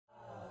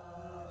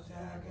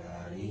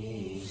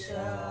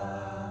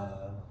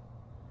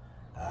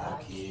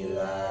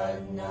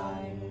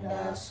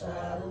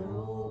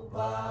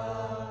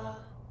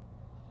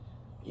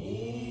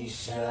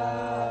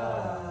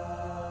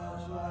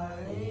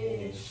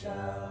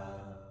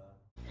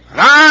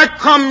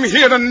come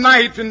here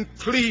tonight and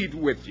plead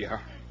with you.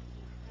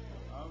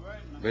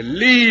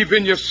 Believe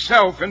in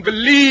yourself and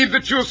believe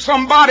that you're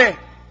somebody.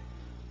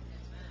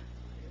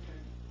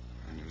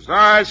 And as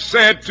I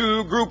said to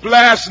the group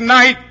last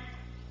night,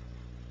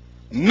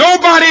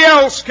 nobody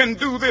else can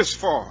do this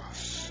for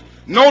us.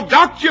 No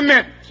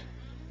document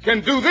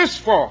can do this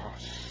for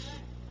us.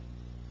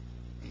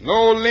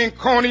 No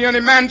Lincolnian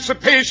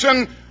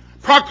Emancipation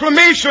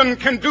Proclamation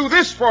can do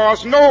this for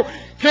us. No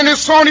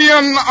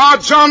Kennysonian or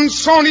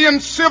Johnsonian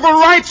Civil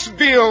Rights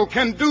Bill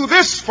can do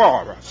this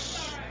for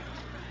us.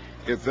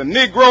 If the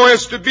Negro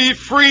is to be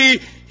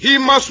free, he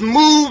must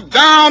move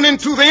down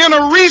into the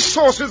inner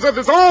resources of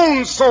his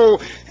own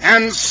soul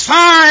and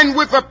sign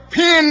with a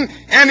pen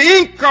and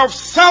ink of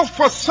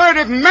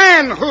self-assertive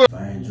manhood. If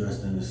I ain't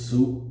dressed in a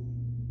suit,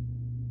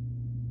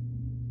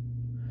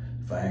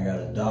 if I ain't got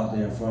a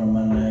doctor in front of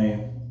my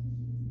name,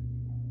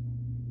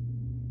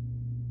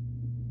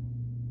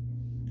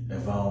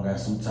 if I don't got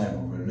some type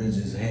of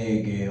religious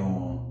headgear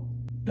on,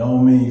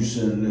 don't mean you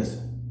shouldn't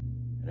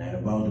listen. It ain't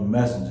about the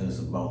messenger, it's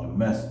about the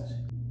message.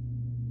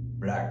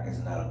 Black is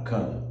not a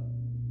color.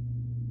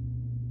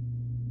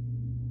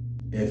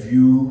 If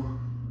your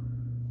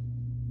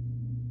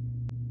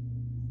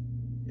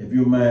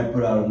man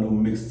put out a new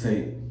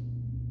mixtape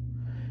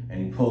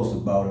and he posts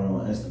about it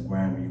on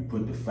Instagram and you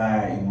put the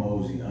fire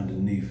emoji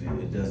underneath it,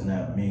 it does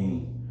not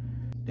mean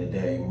that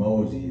that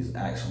emoji is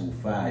actual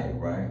fire,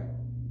 right?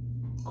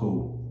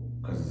 Cool,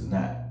 because it's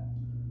not.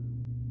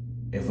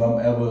 If I'm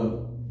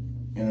ever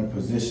in a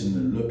position to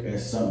look at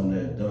something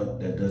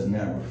that does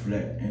not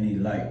reflect any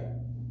light,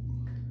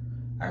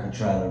 I can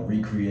try to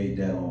recreate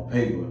that on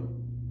paper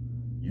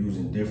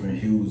using different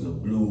hues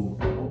of blue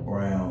or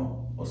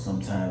brown or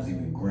sometimes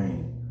even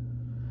green.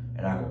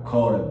 And I could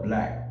call it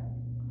black,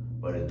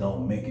 but it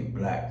don't make it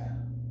black.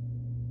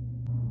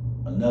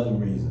 Another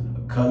reason,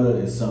 a color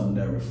is something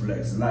that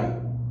reflects light.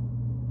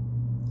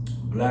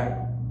 Black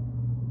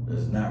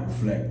does not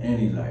reflect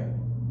any light.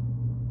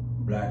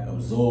 Black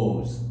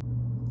absorbs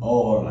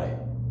all light.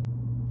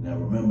 Now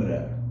remember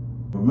that.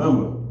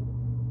 Remember,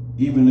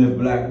 even if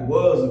black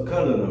was a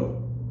color though,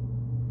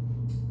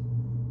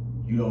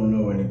 you don't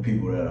know any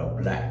people that are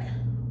black.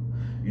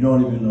 You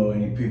don't even know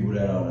any people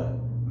that are the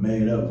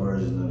made up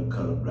version of the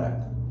color black.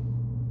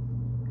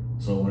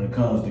 So when it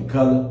comes to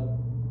color,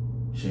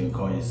 you shouldn't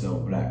call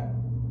yourself black,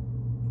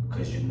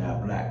 because you're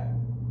not black.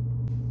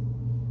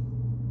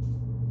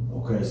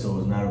 Okay, so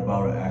it's not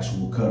about an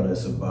actual color,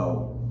 it's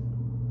about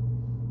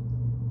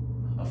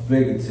a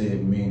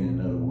figurative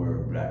meaning of the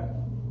word black.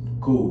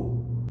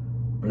 Cool.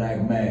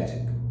 Black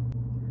magic,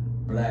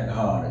 black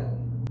hearted,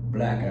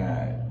 black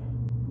eyed,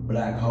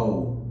 black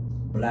hole,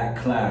 black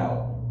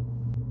cloud.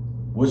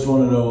 Which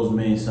one of those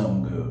means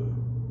something good?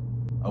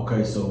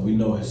 Okay, so we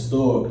know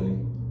historically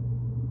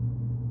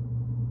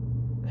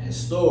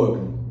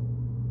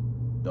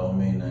don't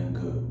mean nothing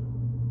good.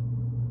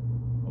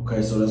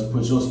 Okay, so let's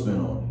put your spin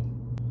on it.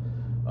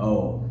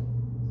 Oh,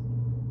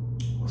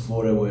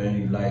 before there were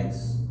any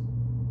lights,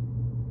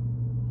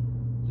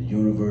 the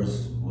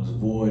universe was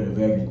void of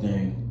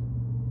everything,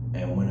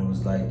 and when it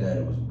was like that,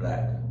 it was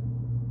black,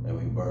 and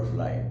we birthed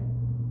light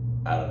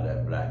out of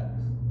that blackness.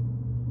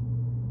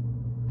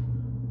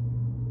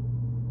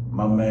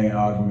 My main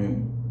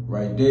argument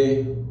right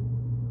there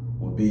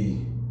would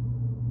be,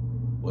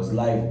 was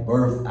life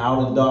birthed out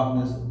of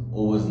darkness,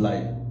 or was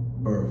light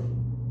birthed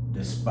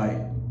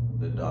despite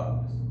the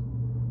darkness?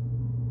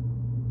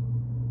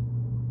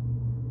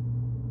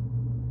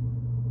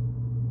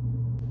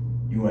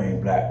 You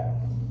ain't black.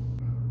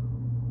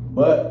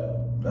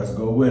 But let's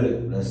go with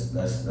it. Let's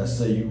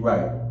say you're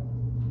right.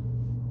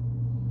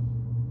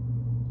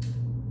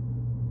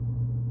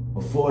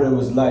 Before there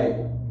was light,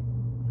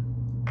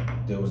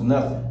 there was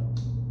nothing.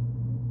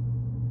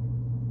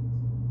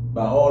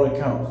 By all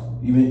accounts,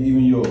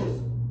 even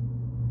yours.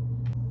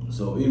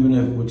 So even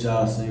if what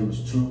y'all say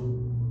was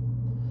true,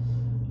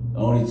 the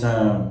only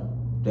time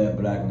that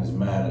blackness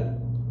mattered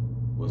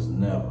was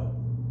never,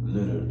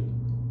 literally.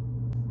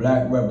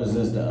 Black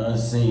represents the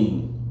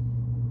unseen.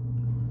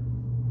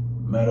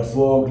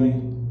 Metaphorically,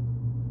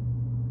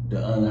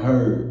 the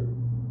unheard,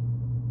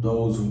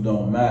 those who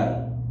don't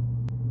matter,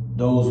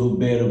 those who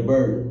bear the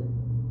burden.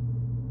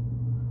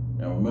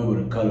 Now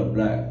remember the color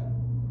black.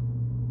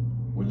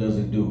 What does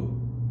it do?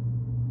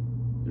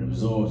 It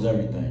absorbs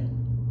everything.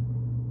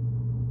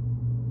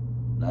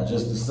 Not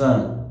just the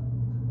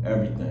sun,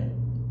 everything.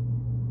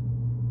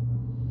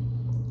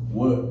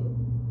 What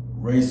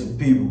race of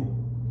people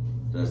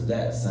does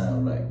that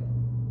sound like?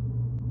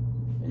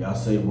 And y'all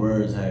say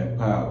words have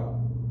power.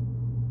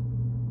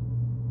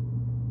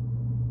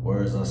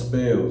 Words are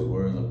spells,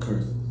 words are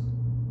curses.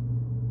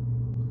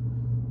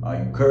 Are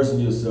you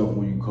cursing yourself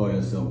when you call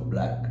yourself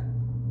black?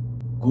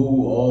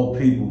 Google all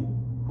people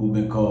who've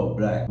been called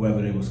black,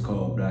 whether they was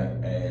called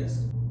black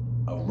as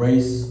a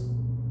race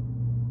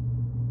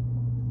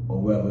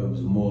or whether it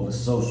was more of a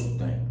social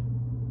thing.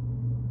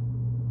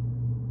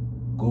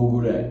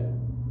 Google that.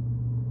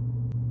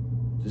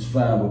 Just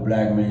find what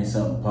black means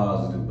something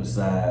positive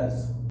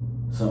besides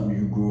something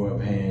you grew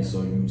up hearing,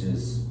 so you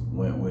just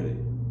went with it.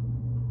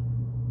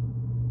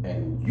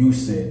 And you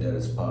said that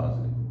it's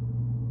positive.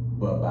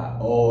 But by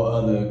all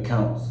other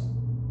accounts,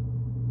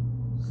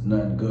 there's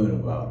nothing good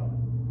about it.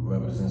 It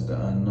represents the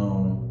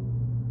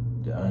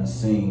unknown, the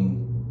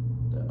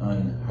unseen, the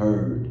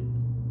unheard,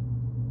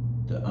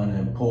 the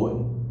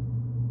unimportant,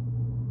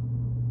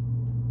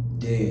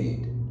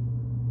 dead,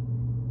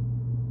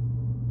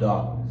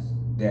 darkness,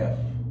 death.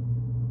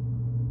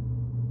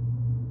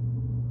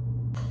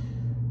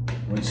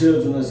 When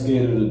children are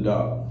scared of the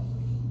dark,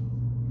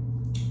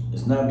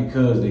 it's not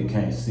because they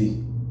can't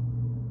see.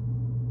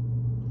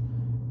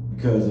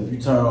 Because if you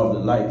turn off the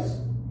lights,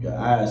 your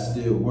eyes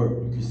still work,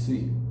 you can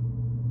see.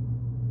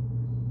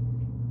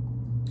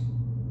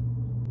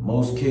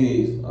 Most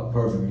kids are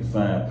perfectly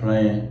fine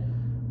playing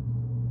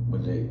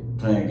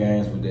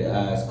games with their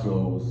eyes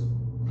closed,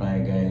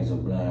 playing games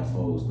with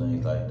blindfolds,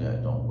 things like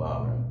that don't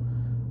bother them.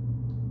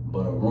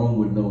 But a room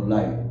with no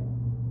light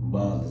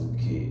bothers a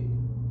kid.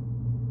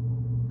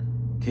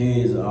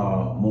 Kids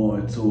are more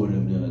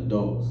intuitive than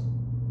adults.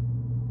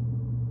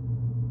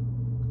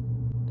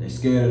 They're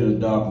scared of the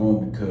dark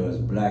room because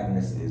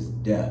blackness is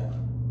death.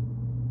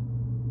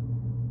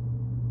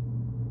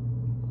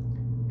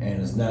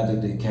 And it's not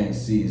that they can't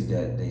see, it's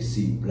that they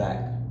see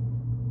black.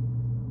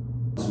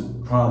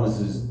 It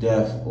promises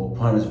death or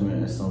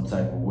punishment in some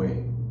type of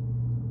way.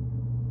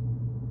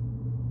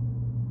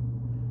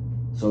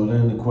 So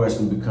then the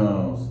question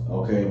becomes,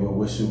 okay, but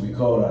what should we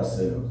call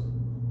ourselves?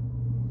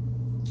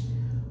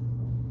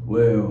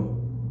 Well,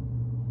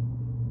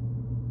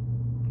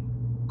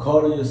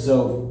 calling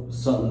yourself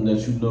something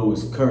that you know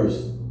is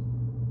cursed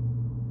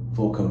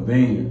for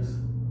convenience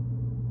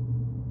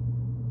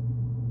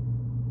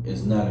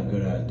is not a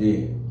good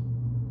idea.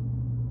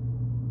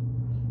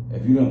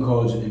 If you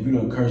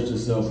done cursed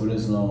yourself for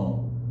this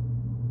long,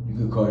 you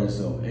could call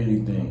yourself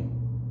anything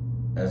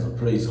as a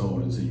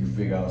placeholder until you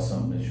figure out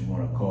something that you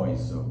want to call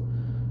yourself.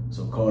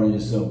 So calling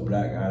yourself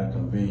black out of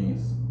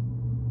convenience,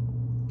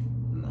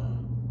 no,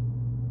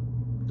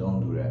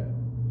 don't do that.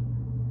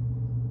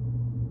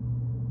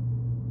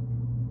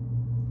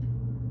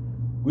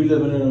 We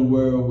living in a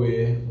world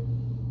where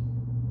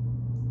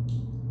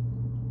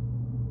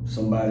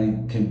somebody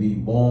can be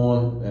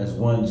born as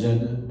one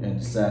gender and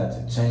decide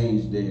to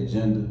change their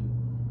gender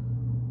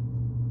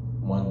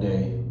one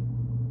day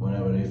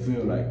whenever they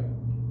feel like it.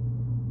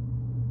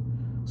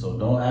 So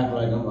don't act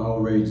like I'm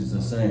outrageous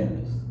in saying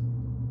this.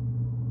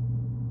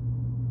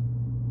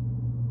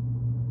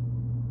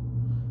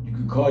 You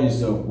can call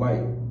yourself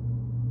white.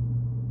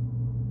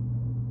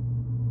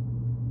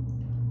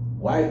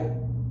 White,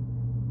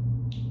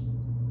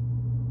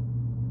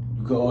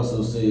 you could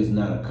also say it's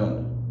not a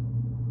color,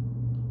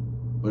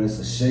 but it's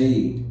a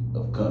shade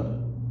of color.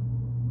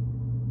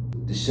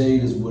 The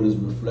shade is what is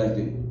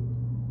reflected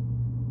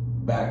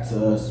back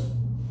to us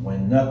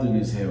when nothing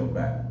is held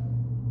back.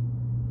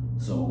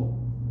 So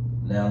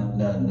now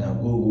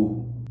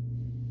Google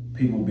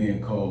people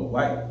being called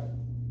white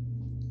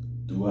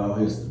throughout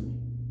history.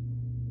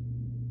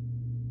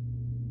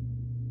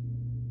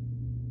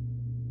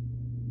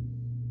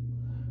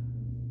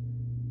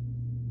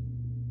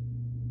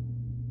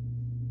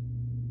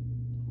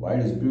 White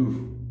is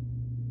beautiful.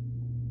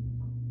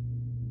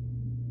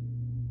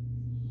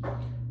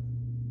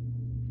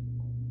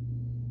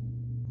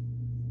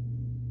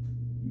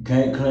 You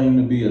can't claim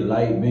to be a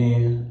light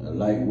being, a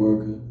light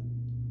worker,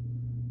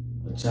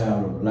 a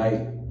child of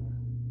light,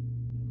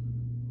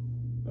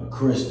 a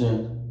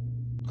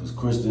Christian, because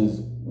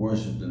Christians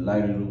worship the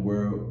light of the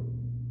world.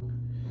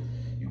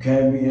 You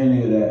can't be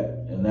any of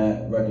that and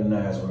not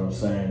recognize what I'm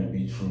saying to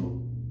be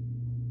true.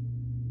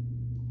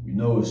 You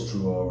know it's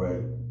true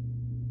already.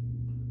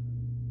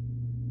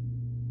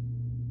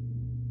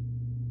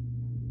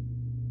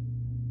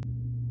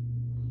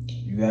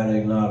 You gotta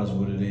acknowledge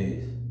what it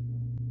is.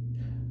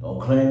 Don't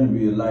claim to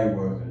be a light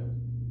worker,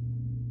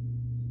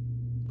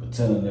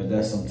 pretending that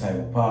that's some type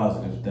of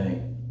positive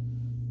thing,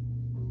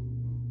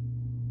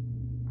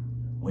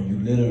 when you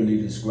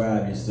literally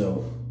describe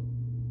yourself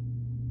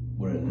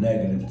with a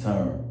negative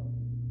term.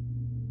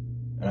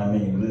 And I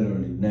mean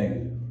literally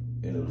negative.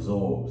 It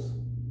absorbs.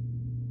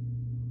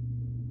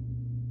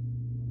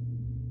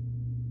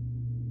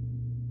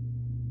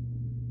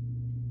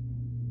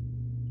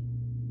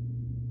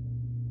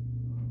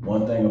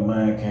 One thing a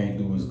mind can't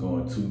do is go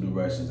in two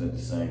directions at the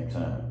same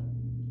time.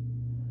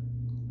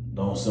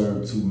 Don't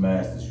serve two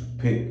masters. You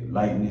pick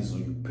lightness or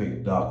you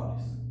pick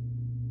darkness.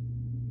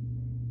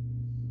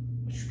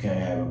 But you can't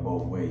have it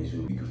both ways.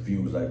 You'll be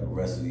confused like the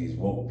rest of these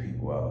woke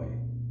people out here.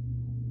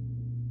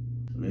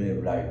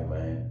 Live life,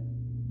 man.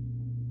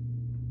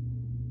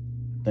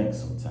 Think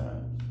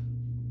sometimes,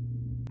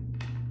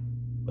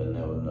 but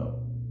never know.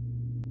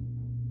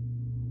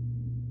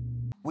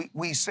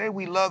 We say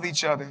we love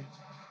each other,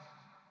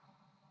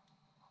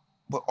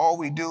 but all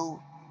we do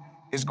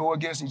is go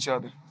against each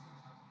other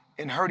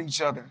and hurt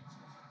each other.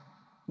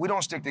 We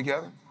don't stick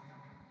together.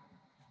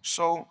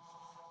 So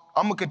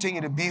I'm gonna continue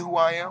to be who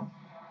I am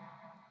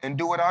and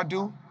do what I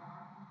do.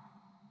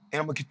 And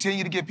I'm gonna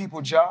continue to give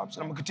people jobs,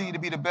 and I'm gonna continue to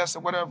be the best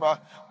at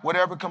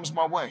whatever comes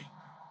my way.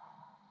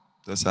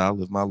 That's how I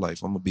live my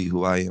life. I'm gonna be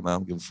who I am. I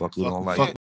don't give a fuck who don't like me.